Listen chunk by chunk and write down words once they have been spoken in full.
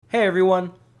Hey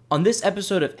everyone! On this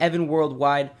episode of Evan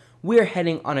Worldwide, we are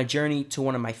heading on a journey to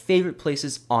one of my favorite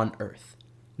places on earth,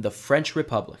 the French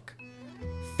Republic.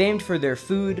 Famed for their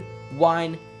food,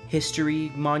 wine,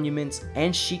 history, monuments,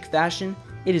 and chic fashion,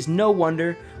 it is no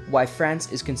wonder why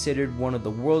France is considered one of the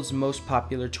world's most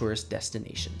popular tourist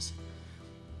destinations.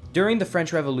 During the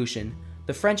French Revolution,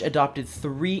 the French adopted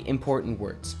three important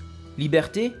words: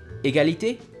 liberté,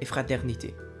 égalité, et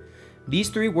fraternité. These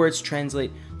three words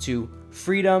translate to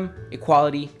freedom,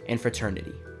 equality, and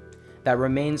fraternity. That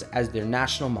remains as their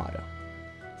national motto.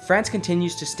 France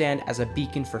continues to stand as a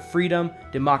beacon for freedom,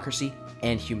 democracy,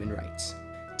 and human rights.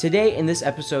 Today in this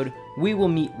episode, we will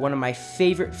meet one of my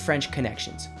favorite French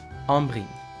connections, Ambrine.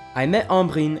 I met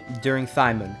Ambrine during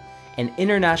THIMUN, an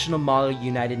international Model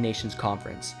United Nations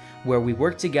conference, where we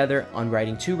worked together on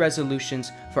writing 2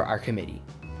 resolutions for our committee.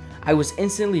 I was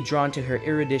instantly drawn to her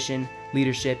erudition,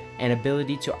 leadership, and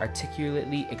ability to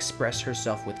articulately express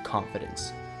herself with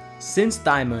confidence. Since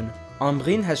THIMUN,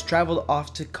 Ambrine has traveled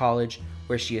off to college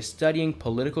where she is studying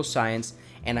political science,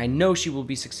 and I know she will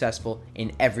be successful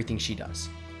in everything she does.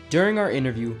 During our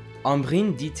interview,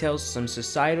 Ambrine details some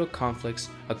societal conflicts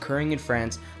occurring in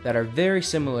France that are very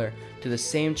similar to the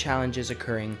same challenges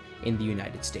occurring in the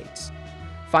United States.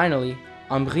 Finally,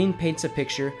 Ambrine paints a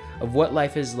picture of what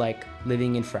life is like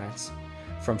living in France,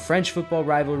 from French football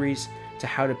rivalries to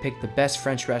how to pick the best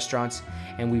French restaurants,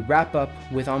 and we wrap up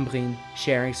with Ambrine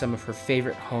sharing some of her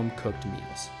favorite home-cooked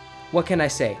meals. What can I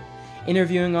say?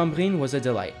 Interviewing Ambrine was a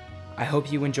delight. I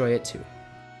hope you enjoy it too.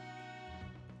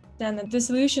 And that the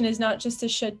solution is not just to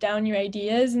shut down your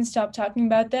ideas and stop talking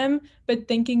about them, but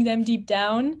thinking them deep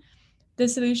down. The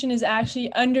solution is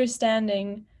actually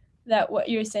understanding that what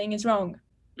you're saying is wrong.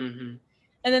 Mm-hmm.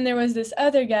 And then there was this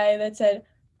other guy that said,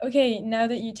 okay, now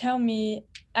that you tell me,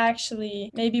 actually,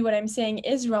 maybe what I'm saying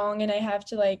is wrong and I have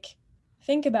to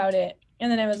think about it.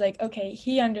 And then I was like, okay,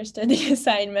 he understood the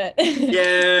assignment.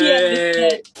 Yay! He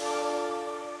understood.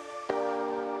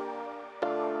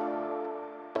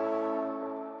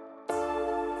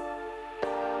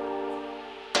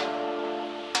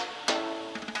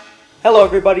 Hello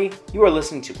everybody, you are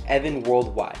listening to Evan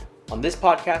Worldwide. On this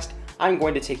podcast, I'm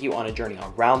going to take you on a journey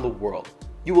around the world.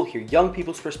 You will hear young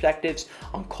people's perspectives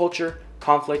on culture,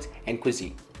 conflict, and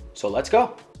cuisine. So let's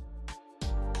go.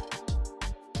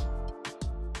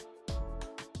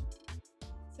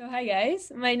 So hi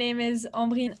guys, my name is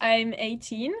Ambrine. I'm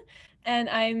 18 and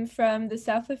I'm from the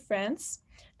south of France,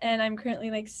 and I'm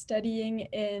currently studying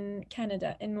in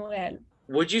Canada, in Montreal.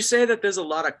 Would you say that there's a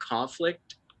lot of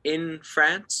conflict in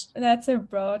France? That's a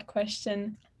broad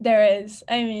question. There is.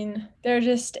 I mean, there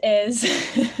just is.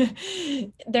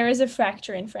 There is a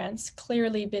fracture in France,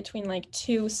 clearly between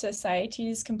 2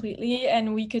 societies completely,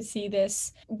 and we could see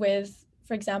this with,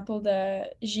 for example, the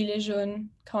Gilets jaunes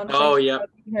conflict. Oh, yeah.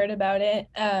 We heard about it.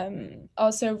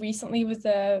 Also recently with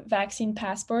the vaccine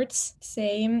passports,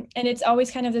 same. And it's always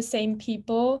kind of the same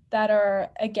people that are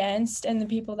against and the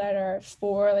people that are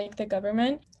for the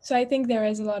government. So I think there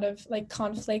is a lot of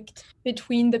conflict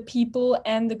between the people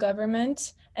and the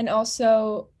government, and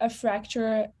also a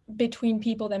fracture between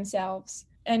people themselves.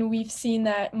 And we've seen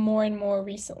that more and more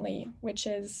recently, which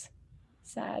is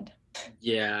sad.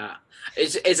 Yeah,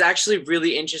 it's actually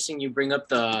really interesting you bring up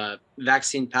the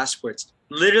vaccine passports.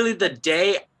 Literally the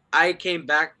day I came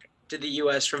back to the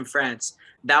US from France,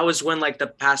 that was when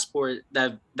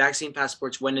the vaccine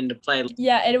passports went into play.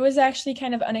 Yeah, it was actually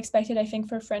kind of unexpected, I think,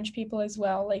 for French people as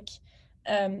well.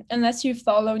 Unless you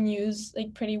follow news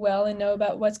pretty well and know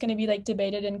about what's going to be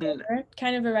debated in court,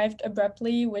 kind of arrived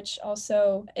abruptly, which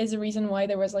also is a reason why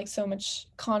there was so much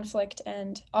conflict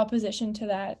and opposition to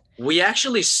that. We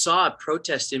actually saw a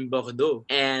protest in Bordeaux,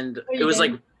 and it was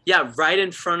right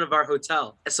in front of our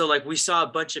hotel. So we saw a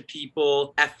bunch of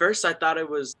people. At first I thought it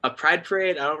was a pride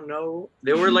parade. I don't know.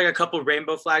 There were a couple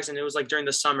rainbow flags, and it was during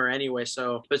the summer anyway.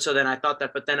 So then I thought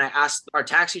that, but then I asked our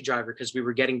taxi driver, because we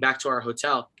were getting back to our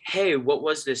hotel, hey, what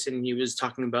was this? And he was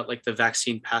talking about the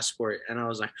vaccine passport. And I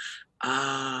was like,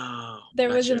 oh. There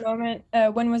was a moment,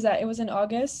 when was that? It was in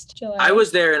August, July? I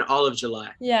was there in all of July.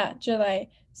 Yeah, July.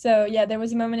 So yeah, there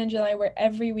was a moment in July where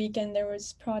every weekend there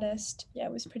was protest. Yeah,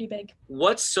 it was pretty big.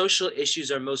 What social issues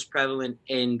are most prevalent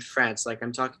in France?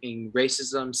 I'm talking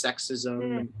racism,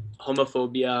 sexism,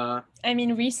 homophobia. I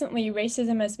mean, recently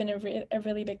racism has been a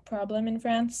really big problem in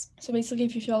France. So basically,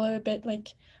 if you follow a bit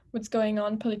what's going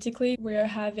on politically. We're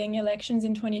having elections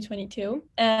in 2022,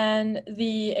 and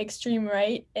the extreme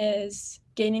right is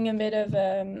gaining a bit of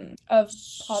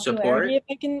popularity,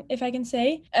 Support? if I can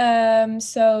say.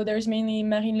 So there's mainly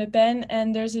Marine Le Pen,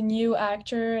 and there's a new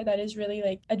actor that is really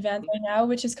like advanced right now,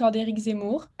 which is called Eric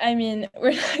Zemmour. I mean,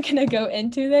 we're not gonna go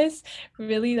into this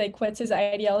really, like what's his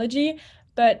ideology,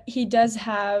 but he does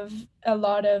have a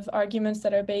lot of arguments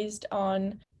that are based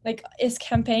on, like, his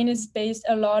campaign is based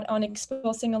a lot on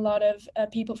expulsing a lot of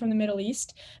people from the Middle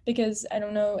East, because I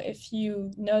don't know if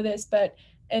you know this, but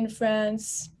in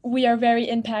France, we are very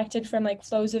impacted from like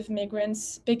flows of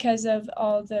migrants because of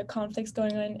all the conflicts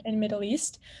going on in Middle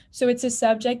East. So it's a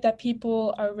subject that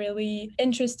people are really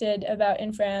interested about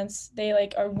in France. They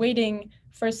like are waiting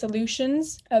for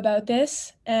solutions about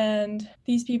this, and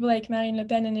these people like Marine Le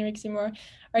Pen and Eric Zemmour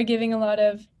are giving a lot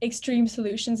of extreme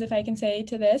solutions, if I can say,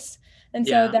 to this. And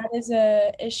so Yeah. that is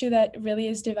a issue that really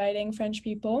is dividing French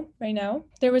people right now.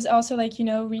 There was also like,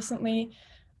 recently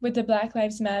with the Black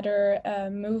Lives Matter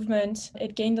movement,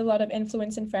 it gained a lot of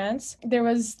influence in France. There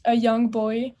was a young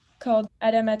boy called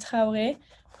Adama Traoré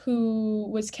who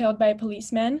was killed by a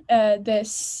policeman.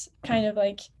 This kind of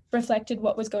like reflected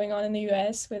what was going on in the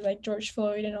US with like George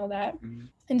Floyd and all that. Mhm.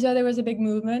 And so there was a big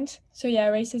movement. So yeah,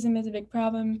 racism is a big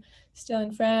problem still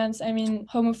in France. I mean,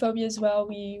 homophobia as well.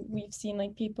 We've seen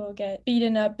like people get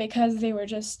beaten up because they were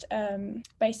just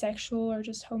bisexual or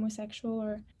just homosexual,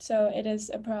 or so it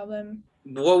is a problem.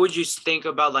 What would you think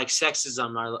about like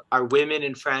sexism? Are women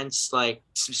in France like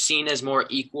seen as more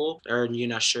equal, or are you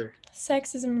not sure?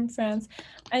 Sexism in France.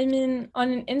 I mean,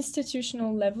 on an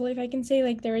institutional level, if I can say,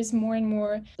 like there is more and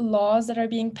more laws that are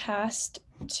being passed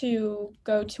to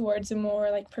go towards a more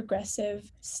like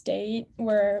progressive state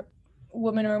where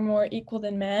women are more equal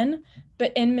than men.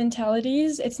 But in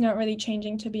mentalities, it's not really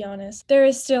changing, to be honest. There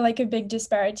is still like a big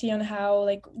disparity on how,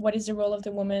 like, what is the role of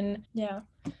the woman. Yeah.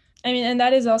 I mean, and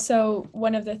that is also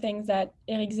one of the things that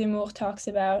Eric Zemmour talks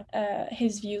about.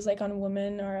 His views like on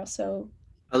women are also,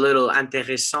 A little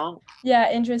intéressant.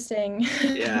 yeah, interesting.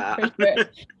 Yeah. For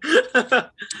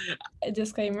sure. A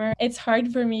disclaimer: it's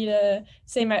hard for me to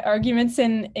say my arguments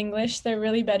in English. They're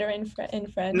really better in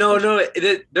French. No, no,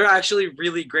 they're actually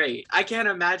really great. I can't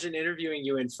imagine interviewing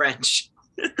you in French.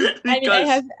 I mean,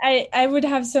 Because I would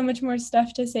have so much more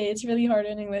stuff to say. It's really hard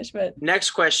in English, but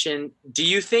next question, do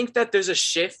you think that there's a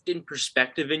shift in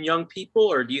perspective in young people,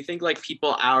 or do you think like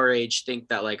people our age think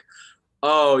that like,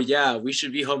 oh yeah, we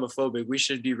should be homophobic, we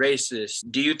should be racist?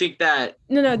 Do you think that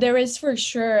no, there is for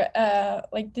sure.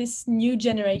 Like this new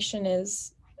generation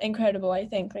is incredible. I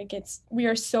think like we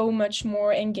are so much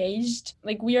more engaged.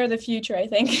 Like we are the future, I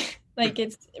think. Like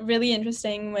it's really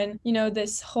interesting when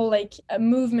this whole like a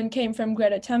movement came from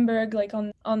Greta Thunberg, like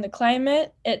on the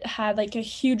climate. It had like a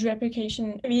huge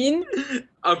repercussion. I mean,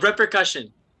 a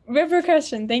repercussion?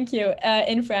 repercussion, thank you.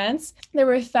 In France, there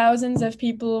were thousands of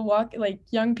people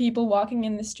young people walking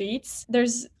in the streets.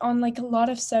 There's on like a lot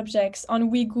of subjects. On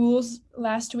Uyghurs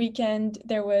last weekend,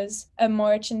 there was a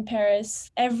march in Paris.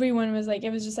 Everyone was like,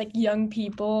 it was just like young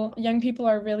people. Young people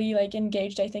are really like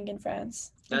engaged, I think, in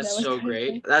France. That's so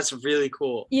great. That's really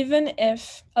cool. Even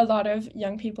if a lot of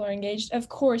young people are engaged, of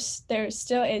course, there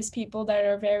still is people that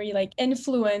are very like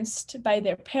influenced by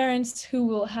their parents who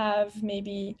will have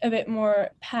maybe a bit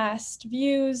more past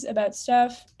views about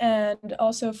stuff, and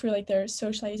also for like their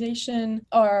socialization,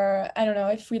 or I don't know,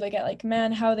 if we look at like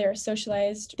men, how they're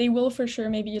socialized, they will for sure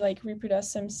maybe like reproduce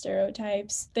some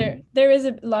stereotypes. There is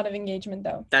a lot of engagement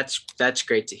though. That's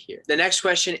great to hear. The next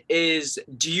question is,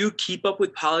 do you keep up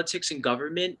with politics and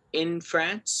government in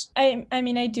France? I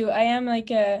mean, I do. I am like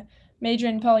a major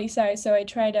in poli-sci, so I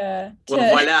try to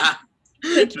Well, voilà.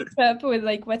 to keep up with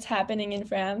like what's happening in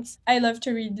France. I love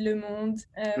to read Le Monde,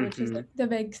 which is like the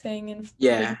big thing in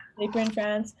Yeah. paper in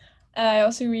France. I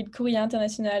also read Courrier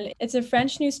International. It's a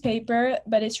French newspaper,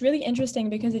 but it's really interesting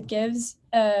because it gives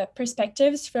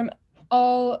perspectives from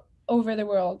all over the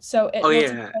world. So it will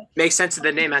Yeah, makes sense of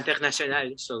the name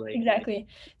international. So like exactly.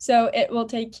 So it will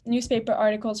take newspaper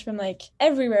articles from like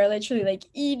everywhere, literally like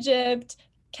Egypt,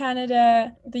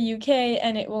 Canada, the UK,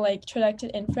 and it will like traduct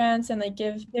it in France and like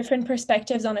give different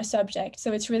perspectives on a subject.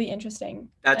 So it's really interesting.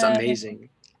 That's amazing.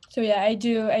 So yeah, I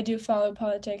do follow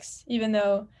politics, even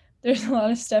though there's a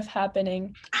lot of stuff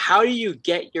happening. How do you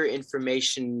get your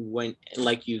information when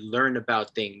like you learn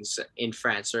about things in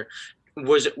France? Or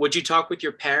would you talk with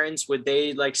your parents? Would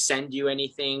they like send you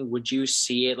anything? Would you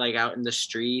see it like out in the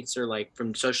streets or like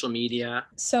from social media?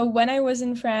 So when I was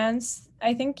in France,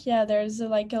 I think there's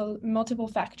like multiple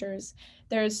factors.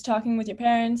 There's talking with your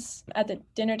parents at the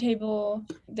dinner table.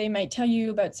 They might tell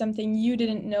you about something you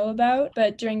didn't know about,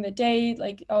 but during the day,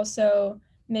 like also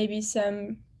maybe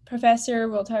some professor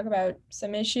will talk about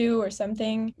some issue or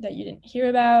something that you didn't hear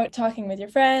about, talking with your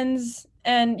friends.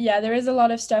 And yeah, there is a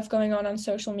lot of stuff going on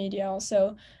social media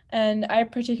also. And I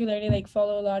particularly like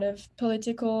follow a lot of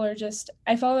political or just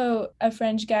I follow a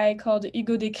French guy called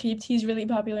Hugo Decrypte. He's really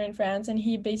popular in France and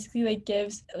he basically like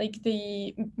gives like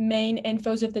the main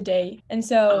infos of the day. And Oh,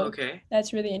 so okay.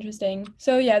 that's really interesting.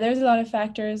 So yeah, there's a lot of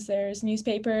factors. There's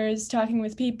newspapers, talking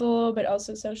with people, but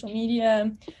also social media.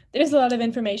 There's a lot of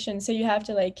information, so you have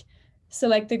to like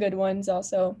select the good ones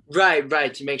also.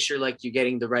 Right, to make sure like you're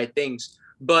getting the right things.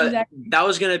 But Exactly. that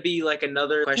was gonna be like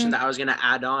another question Mm. that I was gonna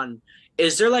add on.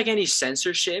 Is there like any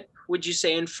censorship, would you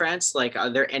say, in France? Like, are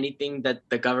there anything that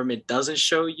the government doesn't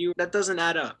show you that doesn't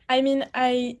add up? I mean,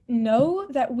 I know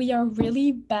that we are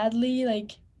really badly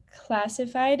like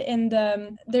classified in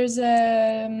there's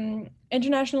a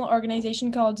international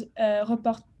organization called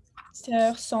Reporters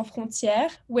Sans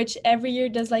Frontières, which every year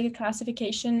does like a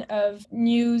classification of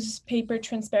newspaper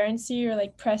transparency or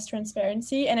like press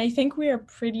transparency, and I think we are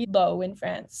pretty low in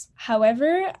France.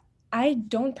 However, I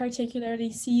don't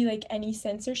particularly see like any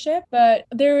censorship, but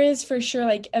there is for sure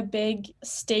like a big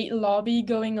state lobby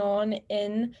going on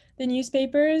in the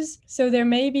newspapers. So there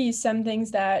may be some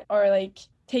things that are like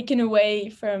taken away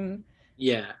from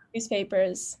Yeah,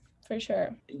 newspapers for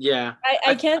sure. yeah.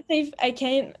 I can't say I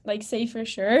can't like say for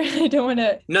sure. I don't want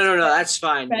to No, that's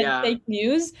fine. spread Yeah. fake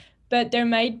news, but there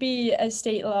might be a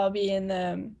state lobby in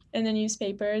the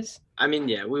newspapers. I mean,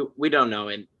 yeah, we don't know.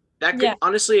 And that Yeah, could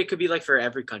honestly it could be like for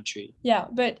every country. yeah,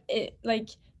 but it like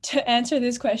to answer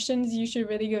these questions, you should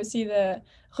really go see the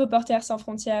Reporters Sans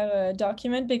Frontières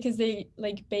document because they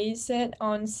like base it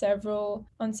on several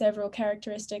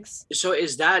characteristics. So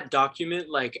is that document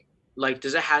like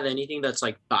does it have anything that's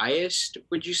like biased,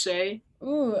 would you say?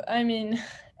 Ooh, I mean,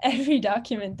 every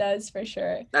document does for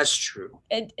sure. That's true.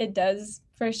 It does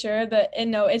for sure, but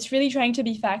no, it's really trying to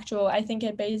be factual. I think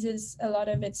it bases a lot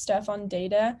of its stuff on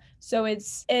data, so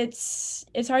it's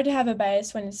hard to have a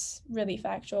bias when it's really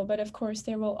factual. But of course,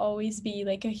 there will always be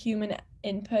like a human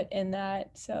input in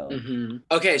that. So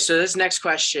Okay, so this next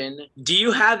question, do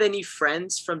you have any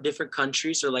friends from different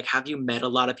countries or like have you met a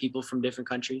lot of people from different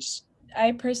countries?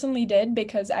 I personally did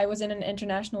because I was in an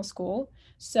international school.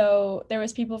 So there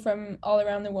was people from all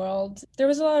around the world. There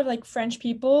was a lot of like French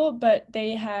people, but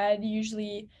they had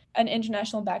usually an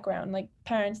international background, like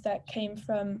parents that came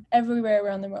from everywhere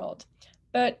around the world.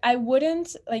 But I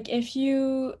wouldn't like if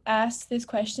you ask this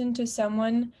question to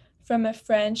someone from a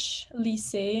French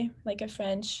lycée, like a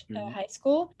French Mhm. high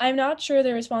school. I'm not sure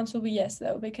the response will be yes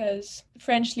though, because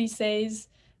French lycées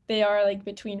they are like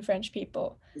between French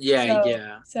people. Yeah, So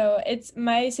yeah. so it's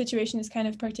my situation is kind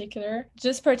of particular.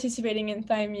 Just participating in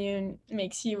THIMUN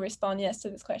makes you respond yes to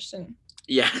this question.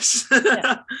 Yes.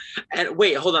 Yeah. And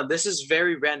wait, hold on. This is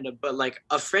very random, but like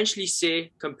a French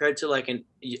lycée compared to like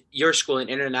your school, an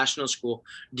international school,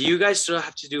 do you guys still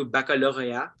have to do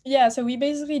baccalaureate? Yeah, so we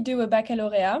basically do a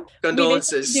baccalaureate. We basically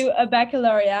Condolences. do a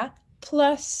baccalaureate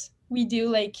plus we do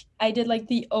like I did like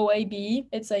the OAB.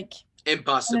 It's like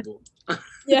Impossible.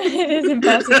 yeah, it is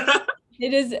impossible.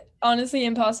 It is honestly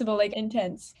impossible, like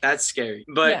intense. That's scary.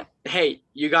 Yeah, But hey,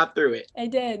 you got through it. I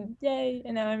did. Yay.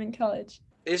 And now I'm in college.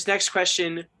 This next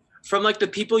question, from like the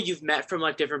people you've met from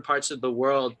like different parts of the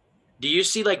world, do you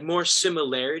see like more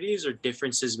similarities or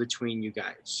differences between you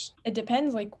guys? It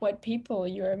depends like what people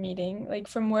you're meeting, like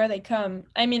from where they come.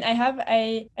 I mean, I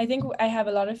think I have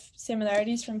a lot of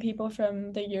similarities from people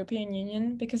from the European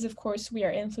Union because of course we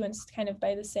are influenced kind of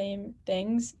by the same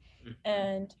things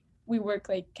and we work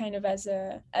like kind of as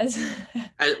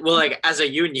Well, like as a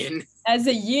union. as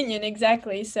a union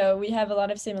exactly. So we have a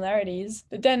lot of similarities.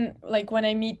 But then like when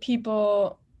I meet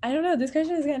people, I don't know, this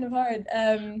question is kind of hard.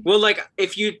 Well, like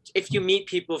if you meet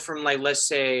people from like let's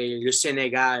say the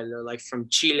Senegal or like from Yeah.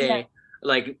 Chile,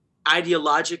 like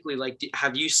ideologically, like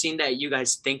have you seen that you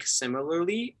guys think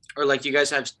similarly or like you guys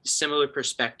have similar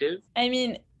perspective? I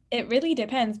mean, it really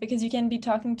depends because you can be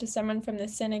talking to someone from the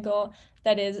Senegal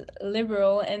that is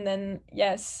liberal, and then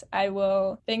yes, I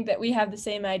will think that we have the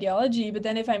same ideology. But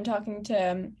then if I'm talking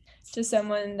to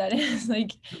someone that is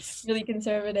like really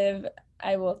conservative,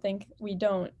 I will think we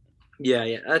don't.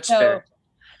 Yeah, that's So, fair.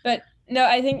 but no,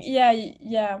 I think yeah,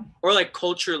 yeah, Or like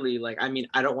culturally, like I mean,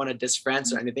 I don't want to diss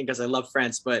France or anything because I love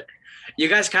France, but you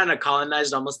guys kind of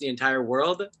colonized almost the entire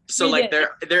world. So we like did.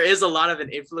 there is a lot of an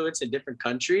influence in different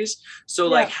countries. So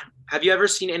like Yeah. have you ever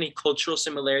seen any cultural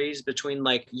similarities between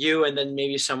like you and then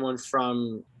maybe someone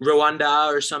from Rwanda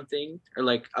or something or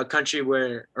like a country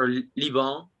where or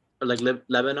Liban or like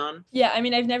Lebanon? Yeah, I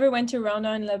mean, I've never went to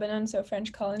Rwanda and Lebanon, so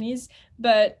French colonies,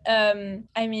 but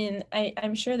I mean,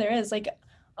 I'm sure there is. Like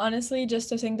honestly, just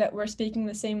to think that we're speaking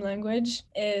the same language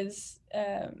is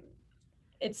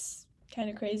it's kind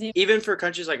of crazy. Even for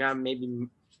countries like maybe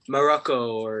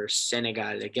Morocco or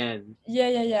Senegal again.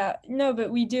 Yeah. No, but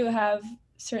we do have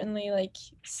certainly like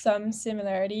some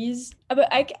similarities.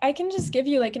 But I can just give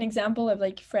you like an example of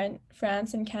like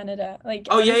France and Canada. Like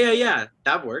Oh yeah, honestly, yeah, yeah.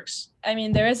 That works. I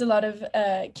mean, there is a lot of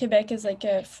Quebec is like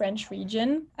a French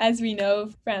region. As we know,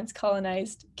 France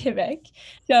colonized Quebec.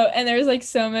 So, and there's like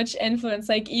so much influence.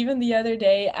 Like even the other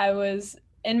day, I was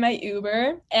in my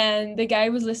Uber and the guy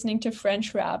was listening to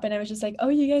French rap and I was just like, "Oh,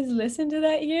 you guys listen to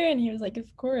that here?" And he was like,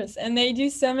 "Of course." And they do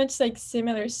so much like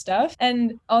similar stuff.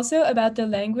 And also about the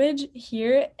language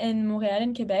here in Montreal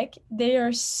and Quebec, they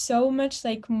are so much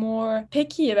like more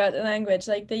picky about the language.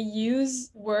 Like they use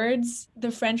words,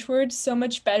 the French words so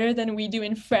much better than we do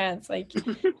in France. Like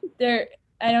they're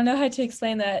I don't know how to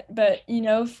explain that, but you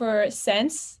know, for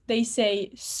cents, they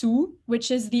say sou, which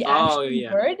is the Oh actual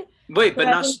yeah. word. Wait, But but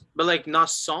I not think but like not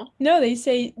sans? no, they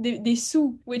say the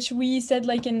sous, which we said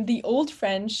like in the old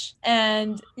French.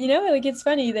 And you know, like it's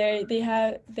funny,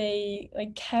 they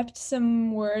like kept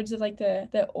some words of like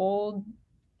the old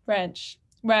French.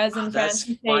 Whereas Oh, in France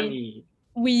that's funny.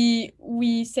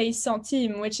 we say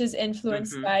centime, which is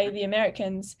influenced Hmm. by the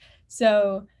Americans.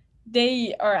 So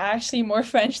they are actually more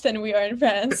French than we are in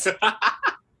France.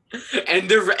 And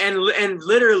and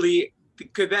literally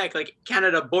Quebec, like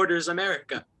Canada borders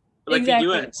America, like the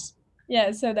Exactly. US.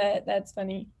 Yeah, so that's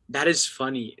funny. That is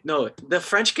funny. No, the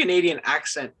French Canadian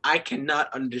accent, I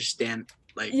cannot understand.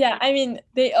 Like, Yeah, I mean,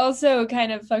 they also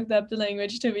kind of fucked up the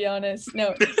language, to be honest.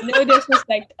 No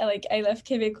disrespect. Like, I love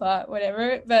Québécois,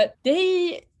 whatever, but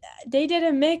they did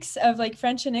a mix of like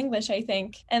French and English, I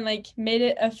think, and like made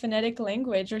it a phonetic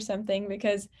language or something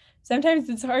because sometimes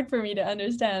it's hard for me to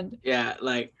understand. yeah,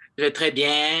 like, je vais très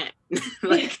bien.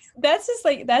 Like, That's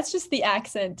just the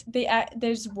accent.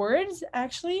 There's words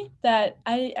actually that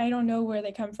I don't know where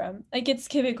they come from. Like it's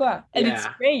Québécois and it's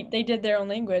yeah, great. They did their own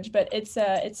language, but it's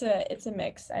a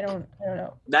mix. I don't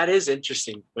know. that is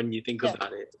interesting when you think Yeah.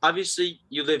 about it. Obviously,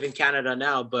 you live in Canada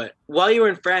now, but while you were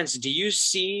in France, do you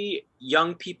see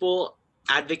young people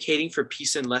advocating for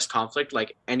peace and less conflict,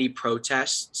 like any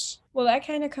protests? Well, that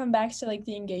kind of come back to like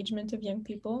the engagement of young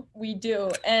people. We do.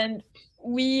 And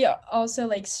we also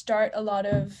like start a lot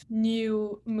of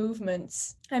new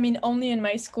movements. I mean, only in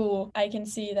my school, I can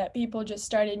see that people just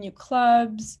started new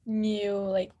clubs, new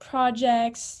like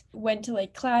projects, went to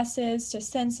like classes to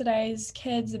sensitize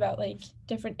kids about like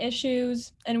different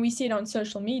issues. And we see it on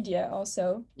social media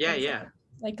also. Yeah, yeah.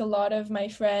 Like a lot of my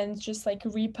friends just like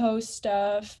repost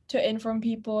stuff to inform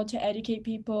people, to educate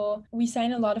people. We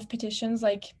sign a lot of petitions,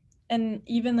 like, and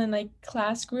even in like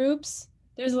class groups,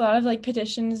 there's a lot of like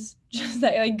petitions just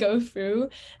that like go through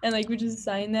and like we just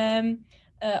sign them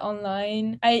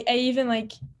online. I even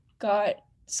like got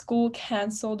school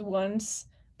canceled once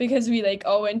because we like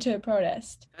all went to a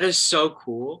protest. That is so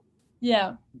cool.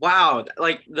 Yeah. Wow,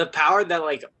 like the power that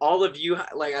like all of you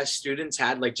like as students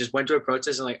had, like just went to a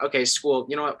protest and like, okay, school,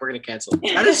 you know what, we're gonna cancel.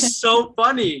 That is so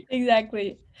funny.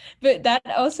 Exactly. But that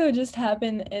also just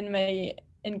happened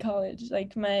in college.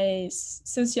 Like my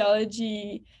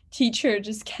sociology teacher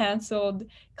just canceled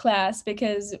class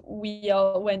because we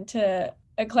all went to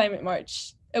a climate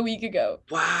march a week ago.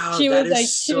 Wow, that is She was like,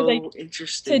 so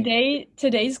interesting.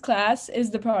 today's class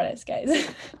is the protest, guys.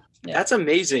 Yeah. That's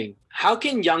amazing. How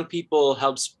can young people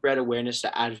help spread awareness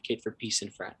to advocate for peace in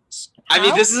France? I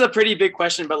mean, How? this is a pretty big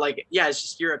question, but like, yeah, it's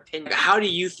just your opinion. How do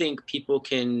you think people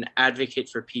can advocate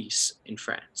for peace in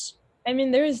France? I mean,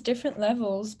 there is different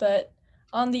levels, but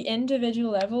on the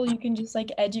individual level, you can just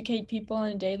like educate people on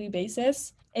a daily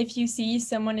basis. If you see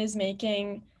someone is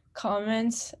making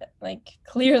comments like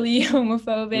clearly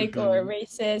homophobic or Mm-hmm.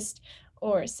 racist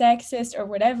or sexist or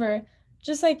whatever,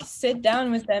 just like sit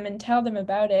down with them and tell them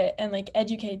about it and like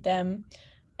educate them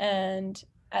and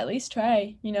at least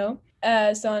try, you know?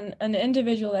 So on an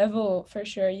individual level, for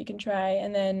sure, you can try.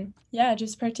 And then, yeah,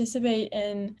 just participate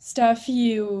in stuff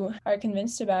you are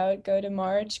convinced about. Go to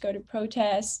march, go to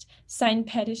protest, sign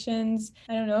petitions.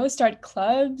 I don't know, start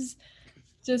clubs.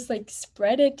 Just like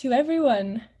spread it to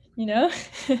everyone, you know?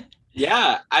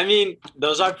 Yeah, I mean,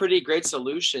 those are pretty great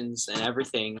solutions and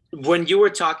everything. When you were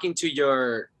talking to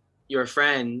your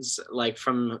friends like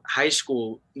from high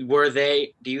school, were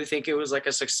they, do you think it was like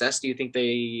a success? Do you think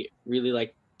they really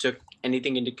like took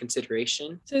anything into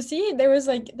consideration? So see, there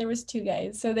was two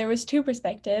guys. So there was two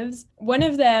perspectives. One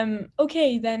of them,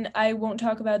 okay, then I won't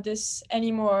talk about this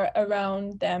anymore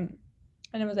around them.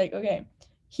 And I was like, okay,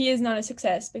 he is not a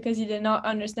success because he did not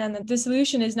understand that the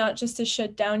solution is not just to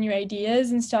shut down your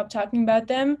ideas and stop talking about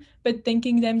them, but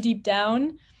thinking them deep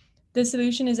down. the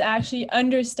solution is actually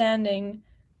understanding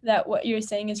that what you're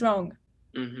saying is wrong.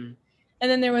 Mm-hmm.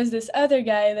 And then there was this other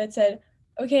guy that said,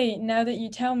 okay, now that you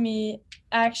tell me,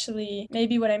 actually,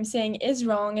 maybe what I'm saying is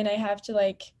wrong and I have to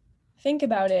like think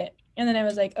about it. And then I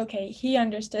was like, okay, he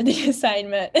understood the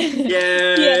assignment.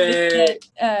 Yay!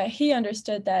 He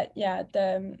understood that, yeah,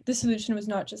 the solution was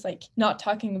not just like not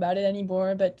talking about it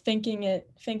anymore, but thinking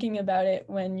about it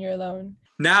when you're alone.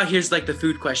 Now here's like the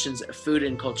food questions, food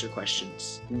and culture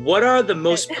questions. What are the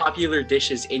most popular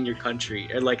dishes in your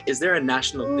country? Or like, is there a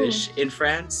national dish in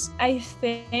France? I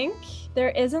think there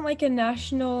isn't like a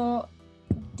national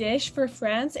dish for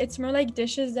France. It's more like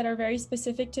dishes that are very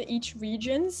specific to each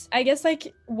regions. I guess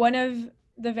like one of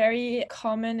the very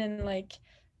common and like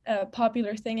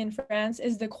popular thing in France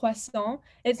is the croissant.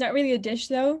 It's not really a dish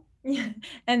though,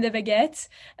 and the baguette.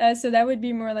 So that would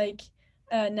be more like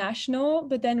national,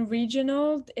 but then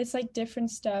regional, it's like different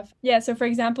stuff. Yeah, so for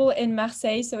example, in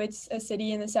Marseille, so it's a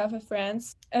city in the south of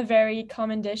France, a very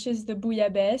common dish is the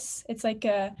bouillabaisse. It's like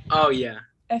a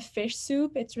fish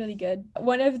soup. It's really good.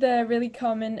 One of the really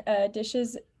common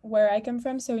dishes where I come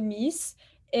from, so Nice,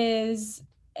 is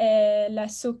la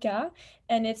soca,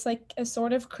 and it's like a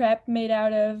sort of crepe made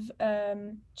out of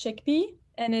chickpea.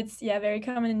 And it's very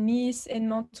common in Nice, in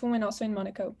Menton, and also in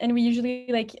Monaco. And we usually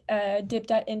like dip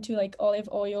that into like olive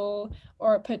oil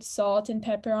or put salt and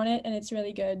pepper on it, and it's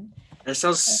really good. That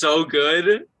sounds so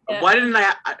good. Yeah. Why didn't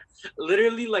I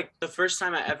literally like the first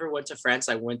time I ever went to France,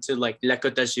 I went to like La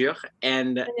Côte d'Azur,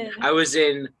 and I was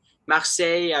in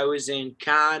Marseille, I was in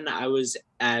Cannes, I was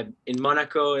in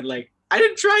Monaco, and like I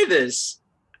didn't try this.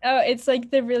 Oh, it's like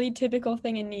the really typical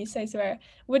thing in Nice, I swear.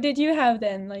 What did you have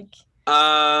then? Like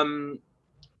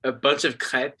a bunch of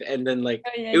crepe, and then like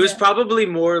it was probably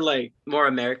more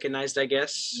Americanized, I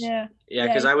guess. Yeah,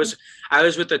 because I was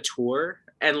with a tour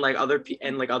and like other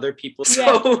people,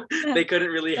 so they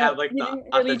couldn't really have like the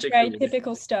authentic really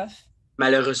typical stuff.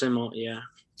 Malheureusement, yeah.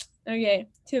 Okay,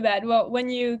 too bad. Well, when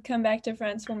you come back to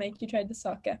France, we'll make you try the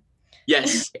soccer.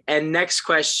 Yes. And next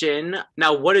question.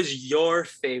 Now, what is your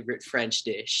favorite French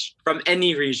dish from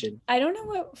any region? I don't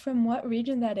know from what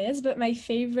region that is, but my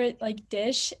favorite like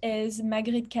dish is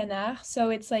magret de canard. So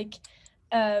it's like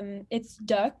it's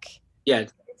duck. Yeah.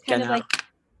 It's kind of like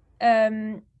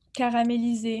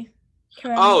caramélisé.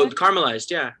 Oh,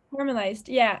 caramelized, yeah. Caramelized,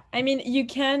 yeah. I mean, you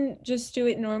can just do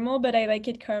it normal, but I like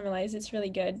it caramelized. It's really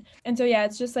good. And so yeah,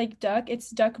 it's just like duck. It's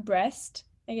duck breast,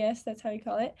 I guess that's how you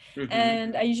call it. Mm-hmm.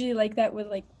 And I usually like that with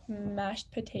like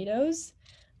mashed potatoes.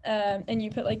 And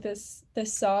you put like the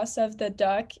sauce of the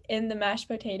duck in the mashed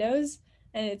potatoes,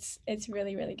 and it's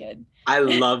really, really good. I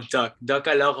love duck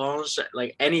à l'orange,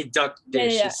 like any duck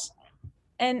dish. Yeah.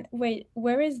 And wait,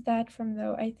 where is that from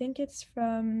though? I think it's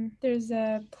from, there's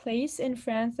a place in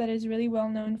France that is really well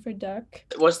known for duck.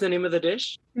 What's the name of the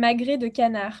dish? Magret de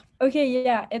canard. Okay,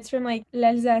 yeah, it's from like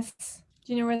l'Alsace.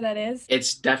 Do you know where that is?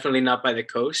 It's definitely not by the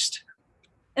coast.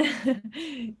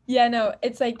 Yeah, no,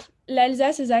 it's like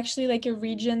l'Alsace is actually like a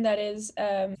region that is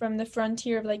from the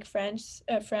frontier of like France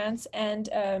and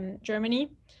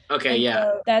Germany. Okay, and yeah.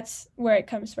 So that's where it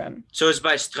comes from. So it's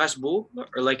by Strasbourg,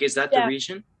 or like is that the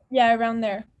region? Yeah, around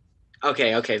there.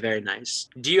 Okay, very nice.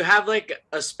 Do you have like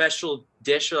a special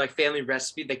dish or like family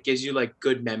recipe that gives you like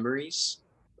good memories?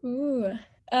 Ooh.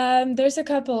 There's a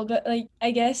couple, but like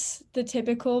I guess the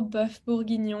typical bœuf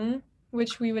bourguignon,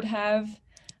 which we would have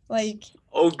like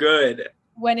good.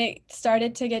 When it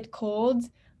started to get cold,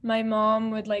 my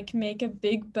mom would like make a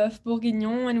big bœuf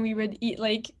bourguignon and we would eat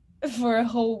like for a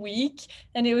whole week,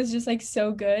 and it was just like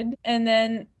so good. And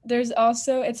then there's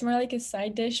also, it's more like a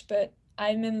side dish, but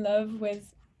I'm in love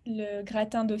with le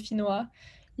gratin dauphinois.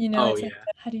 You know, like,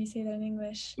 how do you say that in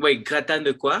English? Wait, gratin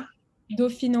de quoi?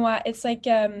 Dauphinois. It's like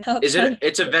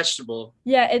it's a vegetable.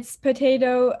 Yeah, it's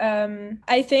potato.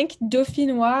 I think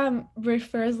dauphinois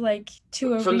refers like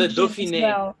to a from region the Dauphiné as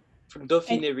well. From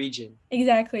Dauphiné region.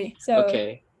 Exactly. So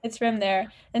it's from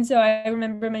there. And so I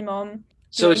remember my mom.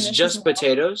 So it's just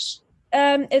potatoes?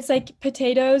 It's like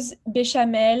potatoes,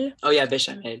 bechamel. Oh yeah,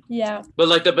 bechamel. Yeah. But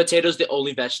like the potato's the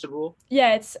only vegetable?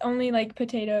 Yeah, it's only like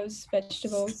potatoes,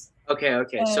 vegetables. Okay.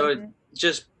 So it's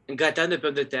just gratin de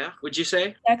pomme de terre, would you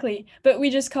say? Exactly. But we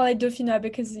just call it dauphinois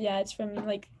because it's from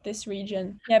like this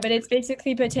region. Yeah, but it's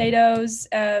basically potatoes.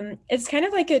 It's kind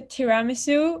of like a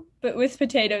tiramisu, but with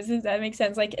potatoes, if that makes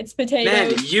sense. Like it's potatoes.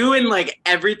 Man, you and like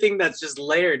everything that's just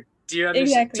layered.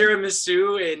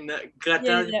 Tiramisu and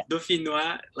gratin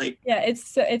dauphinois, like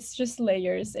it's just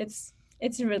layers.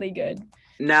 It's really good.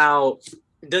 Now,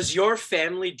 does your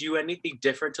family do anything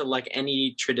different to like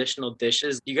any traditional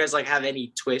dishes? Do you guys like have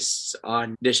any twists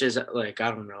on dishes like, I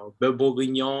don't know, bœuf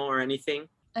bourguignon or anything?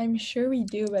 I'm sure we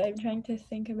do, but I'm trying to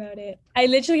think about it. I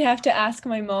literally have to ask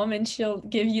my mom, and she'll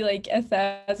give you like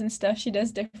 1,000 stuff she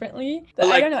does differently. But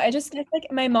But I don't like know. I just guess like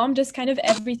my mom does kind of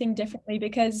everything differently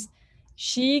because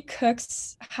she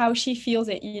cooks how she feels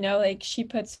it, you know, like she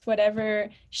puts whatever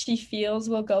she feels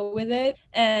will go with it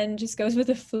and just goes with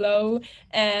the flow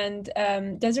and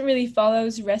doesn't really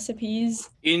follows recipes,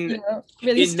 you une know,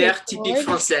 really une mère typique straightforward.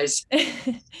 française.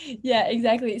 Yeah,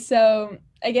 exactly. So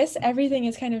I guess everything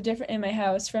is kind of different in my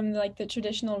house from like the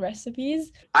traditional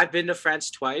recipes. I've been to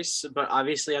France twice, but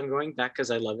obviously I'm going back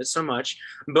because I love it so much.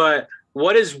 But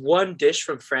what is one dish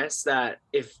from France that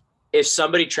if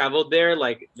somebody traveled there,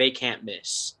 like they can't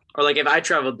miss? Or like if I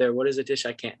traveled there, what is a dish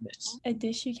I can't miss? A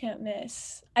dish you can't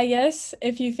miss. I guess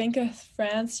if you think of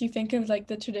France, you think of like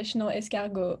the traditional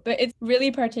escargot, but it's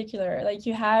really particular. Like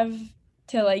you have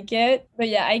to like it. But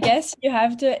yeah, I guess you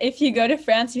have to, if you go to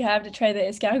France, you have to try the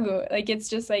escargot. Like it's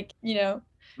just like, you know,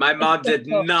 My it's mom did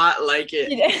typical. not like it.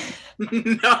 You know?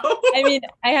 No, I mean,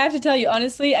 I have to tell you,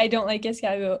 honestly, I don't like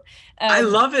escargot. I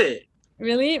Um, love it.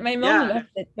 Really? My mom Yeah, loves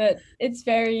it, but it's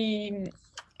very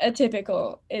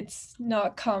atypical. It's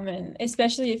not common,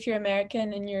 especially if you're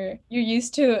American and you're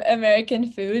used to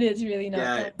American food. It's really not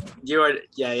yeah, common. you are.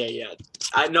 Yeah, yeah, yeah.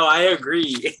 I know. I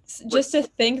agree. But Just to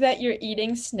think that you're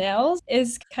eating snails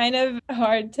is kind of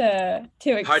hard to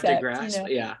hard to accept, you grasp. know.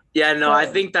 Yeah, yeah. No, I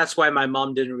So think that's why my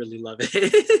mom didn't really love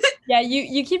it. yeah,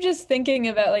 you keep just thinking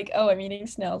about like, oh, I'm eating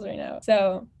snails right now.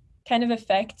 So kind of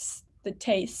affects the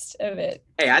taste of it.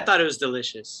 Hey, I Yeah. thought it was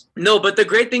delicious. No, but the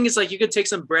great thing is like you could take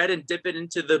some bread and dip it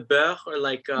into the beurre or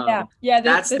like Yeah, yeah,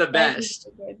 that's the the snails is best.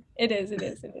 so good. It is.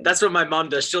 That's what my mom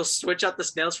does. She'll switch out the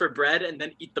snails for bread and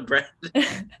then eat the bread.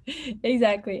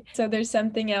 Exactly. So there's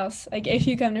something else. Like if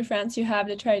you come to France, you have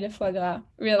to try the foie gras. Oh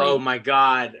Really. my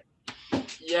god.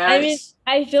 I mean, Yes.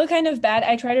 I feel kind of bad.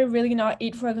 I try to really not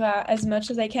eat foie gras as much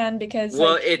as I can because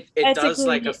Well, like it does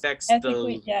like ethically, affects the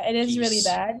ethically, yeah, it is really piece.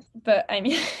 bad. But I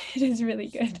mean, it is really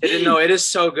good. It didn't know it is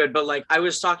so good, but like I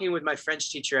was talking with my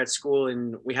French teacher at school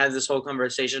and we had this whole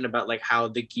conversation about like how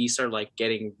the geese are like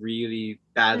getting really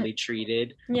Mm, badly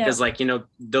treated yeah. because like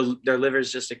their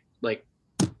livers just like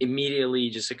immediately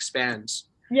just expands.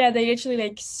 Yeah, they literally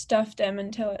like stuff them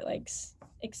until it like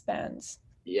expands.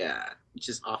 Yeah, which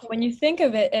is When awful. you think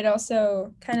of it, it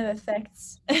also kind of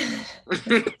affects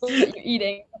the food that you're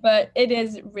eating, but it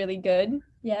is really good.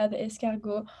 Yeah, the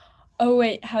escargot. Oh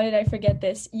wait, how did I forget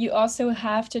this? You also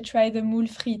have to try the moule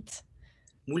frites.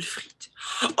 Moule frites.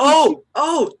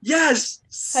 Oh, yes,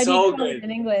 How do you so call it good.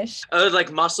 in English?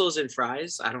 Like mussels and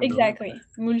fries. I don't know. Exactly.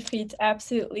 Moule frites,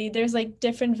 absolutely. There's like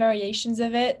different variations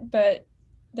of it, but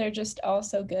they're just all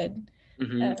so good.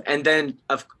 Hmm. Uh, And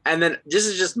then this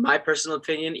is just my personal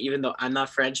opinion, even though I'm not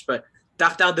French, but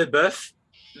tartare de bœuf,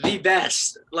 the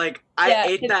best. Like I yeah,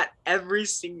 ate that every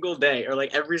single day, or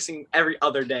like every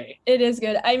other day. it is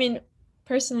good. I mean,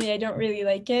 personally, I don't really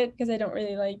like it because I don't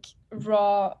really like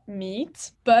raw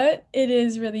meat, but it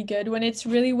is really good. When it's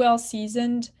really well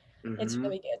seasoned, it's Hmm.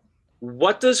 really good.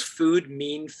 What does food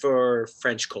mean for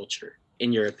French culture,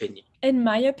 in your opinion? In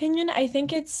my opinion, I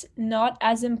think it's not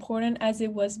as important as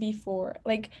it was before.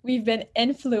 Like we've been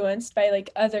influenced by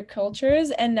like other cultures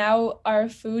and now our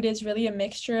food is really a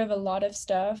mixture of a lot of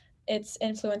stuff. It's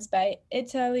influenced by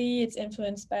Italy, it's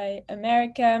influenced by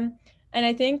America, and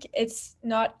I think it's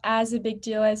not as a big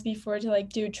deal as before to like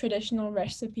do traditional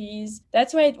recipes.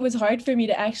 That's why it was hard for me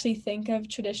to actually think of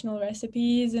traditional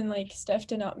recipes and like stuff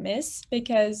to not miss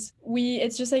because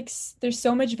it's just like there's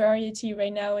so much variety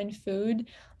right now in food.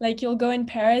 Like you'll go in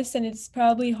Paris and it's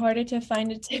probably harder to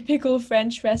find a typical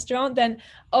French restaurant than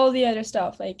all the other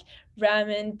stuff like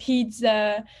ramen,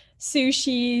 pizza,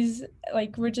 sushis.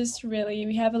 Like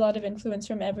we have a lot of influence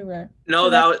from everywhere. No, So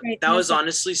that's that great that in a was sense,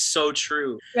 honestly so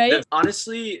true. right?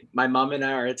 Honestly, my mom and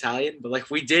I are Italian, but like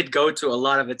we did go to a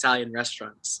lot of Italian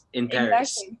restaurants in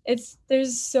Paris. Exactly.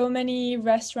 There's so many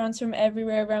restaurants from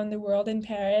everywhere around the world in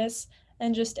Paris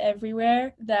and just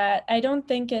everywhere that I don't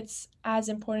think it's as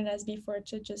important as before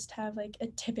to just have like a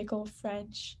typical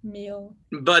French meal.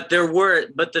 But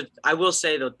the I will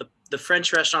say that the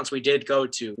French restaurants we did go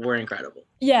to were incredible.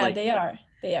 Yeah, Like they are.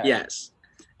 They are. yes,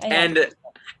 I have and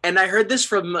and I heard this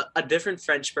from a different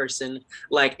French person.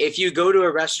 Like if you go to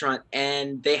a restaurant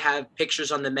and they have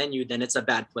pictures on the menu, then it's a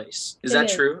bad place. Is It that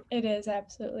is. true? It is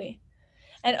absolutely.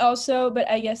 And also, but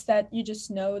I guess that you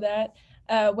just know that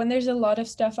when there's a lot of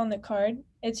stuff on the card,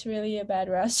 it's really a bad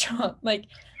restaurant. Like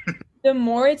the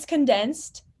more it's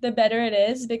condensed, the better it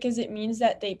is because it means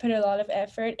that they put a lot of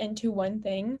effort into one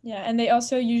thing. Yeah, and they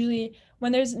also usually,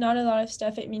 when there's not a lot of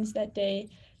stuff, it means that they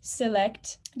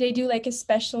do like a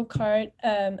special card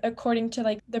according to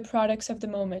like the products of the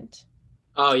moment.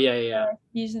 Oh yeah, yeah.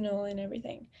 Seasonal and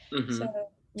everything. So Mm-hmm.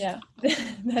 yeah,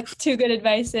 that's two good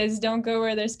advices. Don't go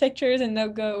where there's pictures and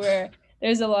don't go where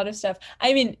there's a lot of stuff.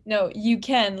 I mean, no, you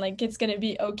can, like it's gonna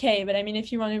be okay, but I mean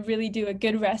if you want to really do a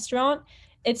good restaurant,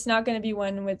 it's not gonna be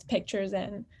one with pictures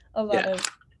and a lot Yeah. of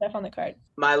stuff on the card.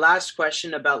 My last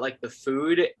question about like the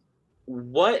food,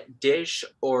 what dish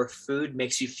or food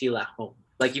makes you feel at home?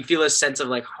 Like you feel a sense of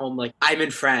like home, like I'm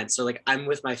in France, or like I'm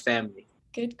with my family.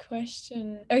 Good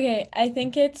question. Okay, I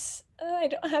think it's I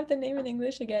don't have the name in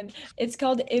English again. It's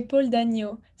called épaule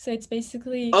d'agneau. So it's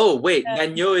basically Oh wait, uh,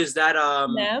 gagnon is that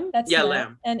lamb. That's yeah, lamb,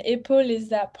 lamb. and épaule is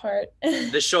that part.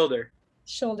 The shoulder.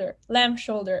 Shoulder, lamb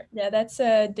shoulder. Yeah, that's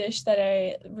a dish that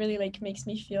I really like, makes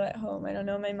me feel at home. I don't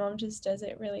know, my mom just does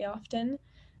it really often.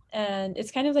 And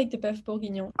it's kind of like the bœuf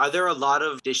bourguignon. Are there a lot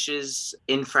of dishes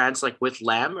in France like with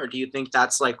lamb, or do you think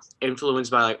that's like influenced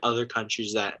by like other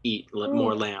countries that eat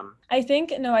more Ooh, lamb? I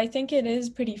think, no, I think it is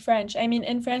pretty French. I mean,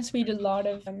 in France, we eat a lot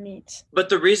of meat. But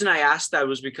the reason I asked that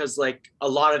was because like a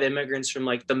lot of immigrants from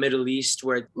like the Middle East,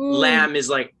 where Ooh, lamb is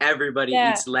like everybody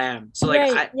yeah, eats lamb. So like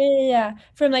right. I, Yeah, yeah, yeah.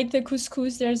 From like the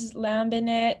couscous, there's lamb in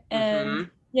it. And mm-hmm.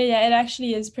 yeah, yeah, it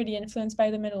actually is pretty influenced by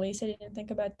the Middle East. I didn't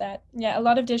think about that. Yeah, a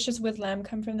lot of dishes with lamb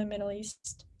come from the Middle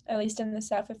East, at least in the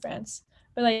south of France.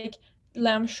 But like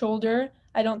lamb shoulder,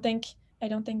 I don't think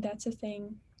that's a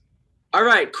thing. All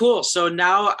right, cool. So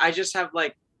now I just have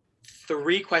like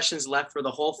three questions left for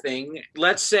the whole thing.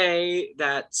 Let's say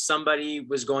that somebody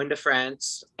was going to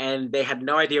France and they had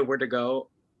no idea where to go.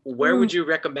 Where Ooh. would you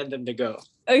recommend them to go?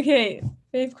 Okay,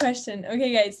 fifth question.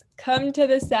 Okay, guys, come to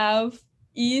the south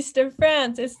east of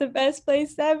France. It's the best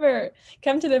place ever.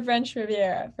 Come to the French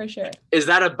Riviera for sure. Is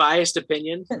that a biased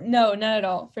opinion? No, not at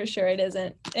all. For sure, it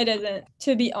isn't. It isn't.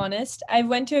 To be honest, I've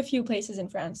went to a few places in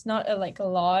France, not like a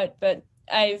lot, but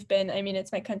I've been. I mean,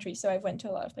 it's my country, so I've went to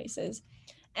a lot of places,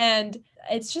 and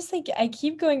it's just like I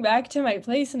keep going back to my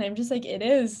place, and I'm just like, it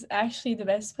is actually the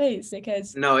best place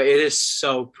because No, it is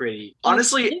so pretty.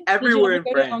 Honestly, Antibes. Did you everywhere ever in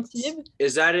go to France. Antibes?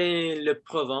 Is that in Le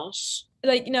Provence?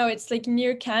 Like no, it's like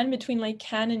near Cannes, between like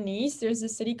Cannes and Nice. There's a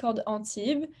city called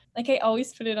Antibes. Like I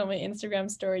always put it on my Instagram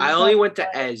story. I You only probably went to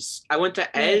saw it. Aise. I went to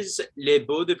Yeah. Aise, Les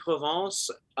Beaux de Provence,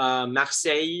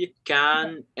 Marseille,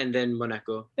 Cannes, and then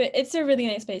Monaco. But it's a really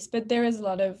nice place. But there is a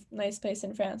lot of nice place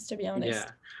in France, to be Yeah. honest.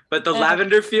 But the Uh,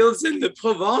 lavender fields in the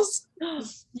Provence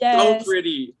is so yes.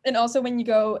 pretty. And also when you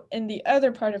go in the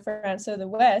other part of France, so the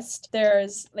west,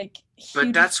 there's like But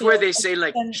huge that's where fields. they say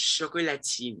like And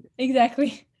chocolatine.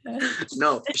 exactly.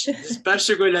 No, c'est pas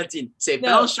chocolatine. C'est pain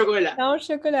au No, chocolat. no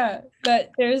chocolat.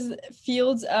 But there's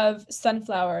fields of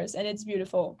sunflowers and it's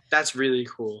beautiful. That's really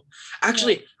cool. Yeah.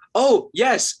 Actually, oh,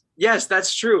 yes. Yes,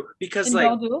 that's true. Because In like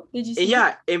Bordeaux, did you see?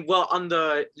 yeah, and well on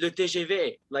the Le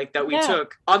TGV like that we Yeah,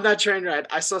 took on that train ride,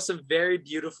 I saw some very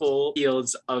beautiful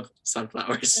fields of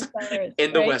sunflowers sunflowers,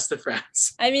 in the right? west of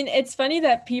France. I mean, it's funny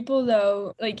that people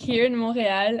though, like here in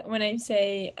Montreal, when I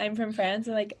say I'm from France,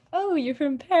 they're like, "Oh, you're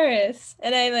from Paris,"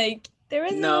 and I like, there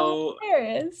is no No,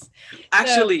 Paris. So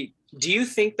actually, do you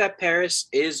think that Paris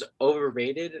is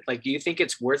overrated? Like, do you think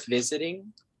it's worth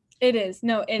visiting? it is.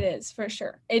 No, it is for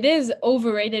sure. It is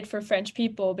overrated for French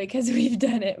people because we've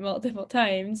done it multiple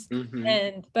times. Mm-hmm.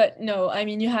 And but no, I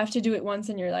mean, you have to do it once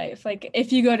in your life. Like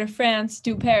if you go to France,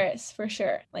 do Paris for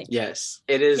sure. Like Yes,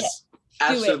 it yeah, is do it.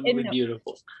 And absolutely no,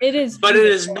 beautiful. it is But it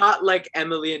is beautiful. not like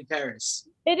Emily in Paris.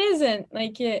 It isn't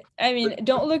like it. I mean,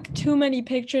 don't look too many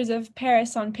pictures of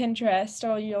Paris on Pinterest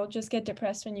or you'll just get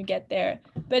depressed when you get there.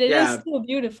 But it is Yeah, still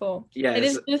beautiful. It yes.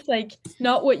 is just like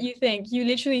not what you think. You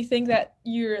literally think that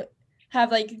you have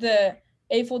like the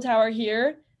Eiffel Tower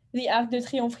here, the Arc de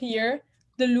Triomphe here,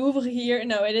 the Louvre here.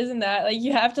 No, it isn't that. Like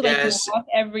you have to like Yes. walk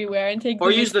everywhere and take Or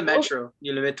the use the metro. metro.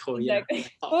 You le metro, yeah. Exactly.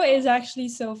 Oh, it is actually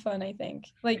so fun, I think.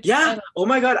 Like I Yeah. Oh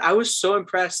my God. I was so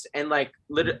impressed. And like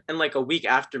and like a week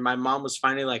after, my mom was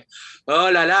finally like,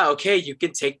 oh la la, okay, you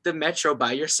can take the metro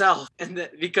by yourself. And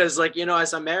because like, you know,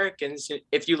 as Americans,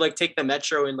 if you like take the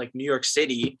metro in like New York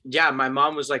City, yeah, my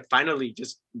mom was like, finally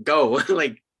just go,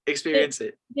 like Did, experience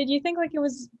it. did you think like it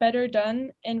was better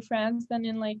done in France than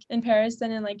in like in Paris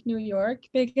than in like New York?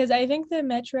 Because I think the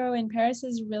metro in Paris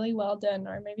is really well done,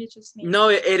 or maybe it's just me. No,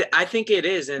 I think it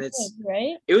is. And It is,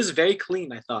 right? it was very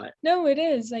clean, I thought. No, it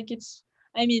is. Like it's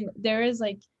I mean, there is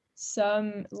like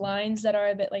some lines that are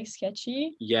a bit like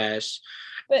sketchy. Yes.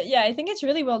 But yeah, I think it's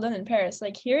really well done in Paris.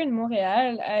 Like here in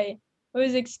Montreal, I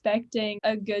was expecting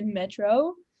a good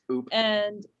metro, Oop.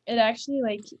 and it actually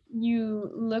like you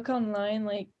look online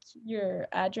like your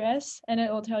address and it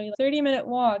will tell you 30-minute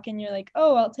walk and you're like,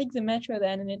 "Oh, I'll take the metro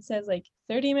then." And it says like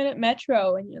 30-minute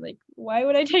metro and you're like, "Why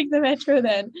would I take the metro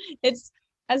then?" It's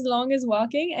as long as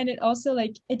walking. And it also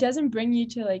like it doesn't bring you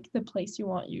to like the place you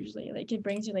want usually. Like it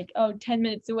brings you like 10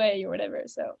 minutes away or whatever.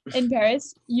 So in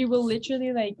Paris you will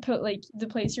literally like put like the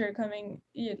place you're coming,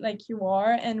 like you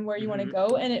are and where you want to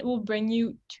go, and it will bring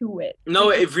you to it. No,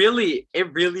 like, it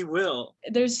really will.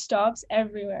 there's stops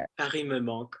everywhere. Paris me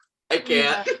manque. I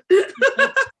can't. Yeah.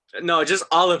 No, just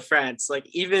all of France. Like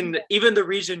even the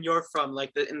region you're from,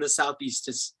 like in the southeast,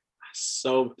 is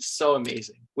so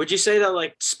amazing. Would you say that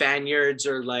like Spaniards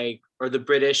or the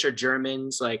British or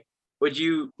Germans, like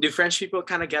do French people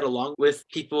kind of get along with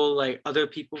people like other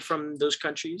people from those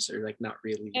countries, or like not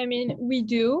really? I mean, we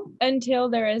do until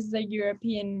there is the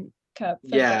European Cup.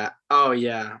 Yeah. Oh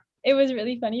yeah. It was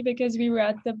really funny because we were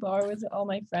at the bar with all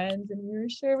my friends and we were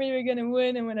sure we were gonna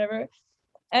win and whatever.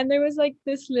 And there was like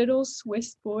this little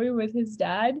Swiss boy with his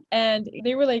dad, and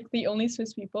they were like the only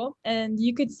Swiss people. And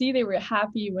you could see they were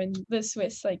happy when the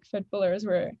Swiss like footballers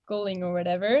were goaling or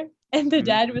whatever. And the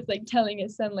dad was like telling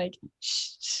his son like, shh,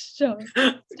 stop.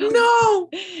 No.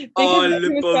 Because he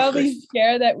was probably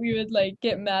scared that we would like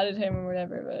get mad at him or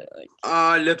whatever. But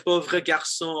like, le pauvre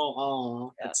garçon.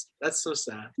 Oh, yeah. That's so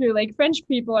sad. True, like French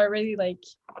people are really like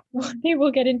they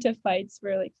will get into fights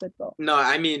for like football. No,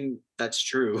 I mean that's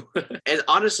true. And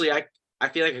honestly, I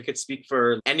feel like I could speak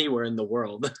for anywhere in the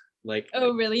world. Like,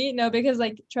 oh really? No, because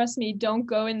like trust me, don't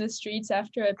go in the streets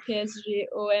after a PSG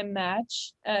OM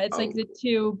match. It's like the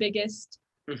two biggest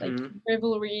like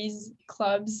rivalries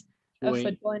clubs of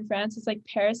football in France. It's like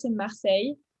Paris and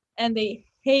Marseille, and they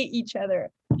hate each other.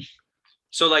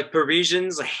 So like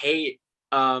Parisians hate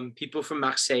people from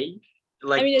Marseille.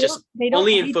 Like, I mean, they don't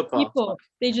only in football. People.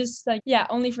 They just like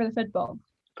only for the football.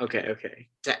 Okay.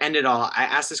 To end it all, I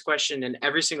ask this question in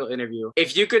every single interview.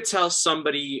 If you could tell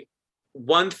somebody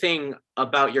one thing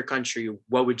about your country,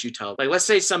 what would you tell? Like, let's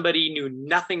say somebody knew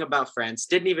nothing about France,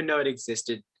 didn't even know it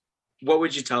existed. What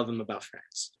would you tell them about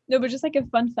France? No, but just like a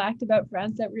fun fact about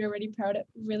France that we're really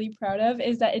proud of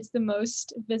is that it's the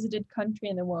most visited country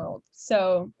in the world.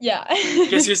 So, yeah.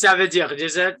 Qu'est-ce que ça veut dire?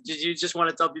 Did you just want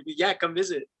to tell people, yeah, come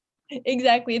visit?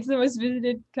 Exactly. It's the most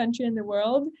visited country in the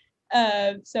world.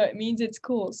 So it means it's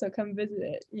cool. So come visit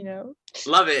it, you know?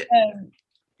 Love it.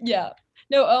 Yeah.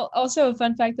 No, also a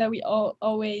fun fact that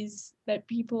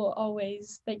people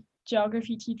always, like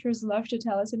geography teachers love to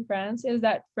tell us in France, is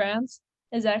that France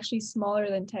is actually smaller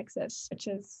than Texas, which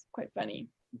is quite funny.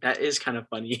 That is kind of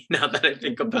funny now that I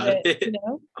think about it. You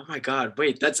know? Oh my God,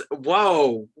 wait, that's,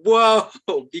 whoa.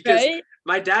 Because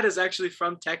my dad is actually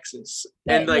from Texas.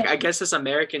 And like, I guess as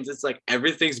Americans, it's like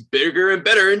everything's bigger and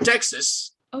better in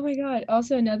Texas. Oh my God.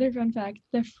 Also, another fun fact,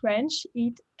 the French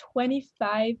eat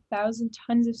 25,000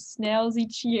 tons of snails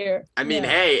each year. I mean,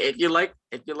 hey, if you like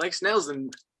snails, then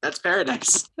that's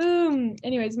paradise. Boom.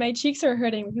 Anyways, my cheeks are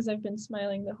hurting because I've been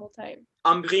smiling the whole time.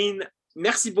 Ambrine,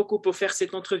 merci beaucoup pour faire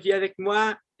cette entrevue avec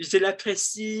moi. Je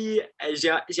l'apprécie.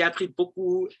 J'ai appris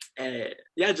beaucoup.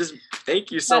 Yeah, just thank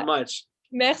you so much.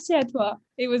 Merci à toi.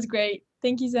 It was great.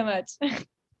 Thank you so much.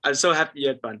 I'm so happy you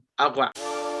had fun. Au revoir.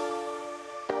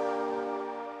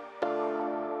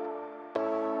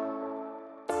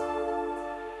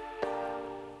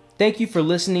 Thank you for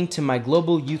listening to my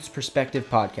Global Youth's Perspective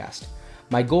podcast.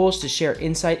 My goal is to share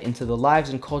insight into the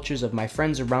lives and cultures of my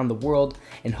friends around the world,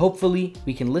 and hopefully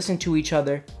we can listen to each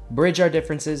other, bridge our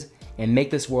differences, and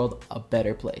make this world a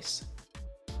better place.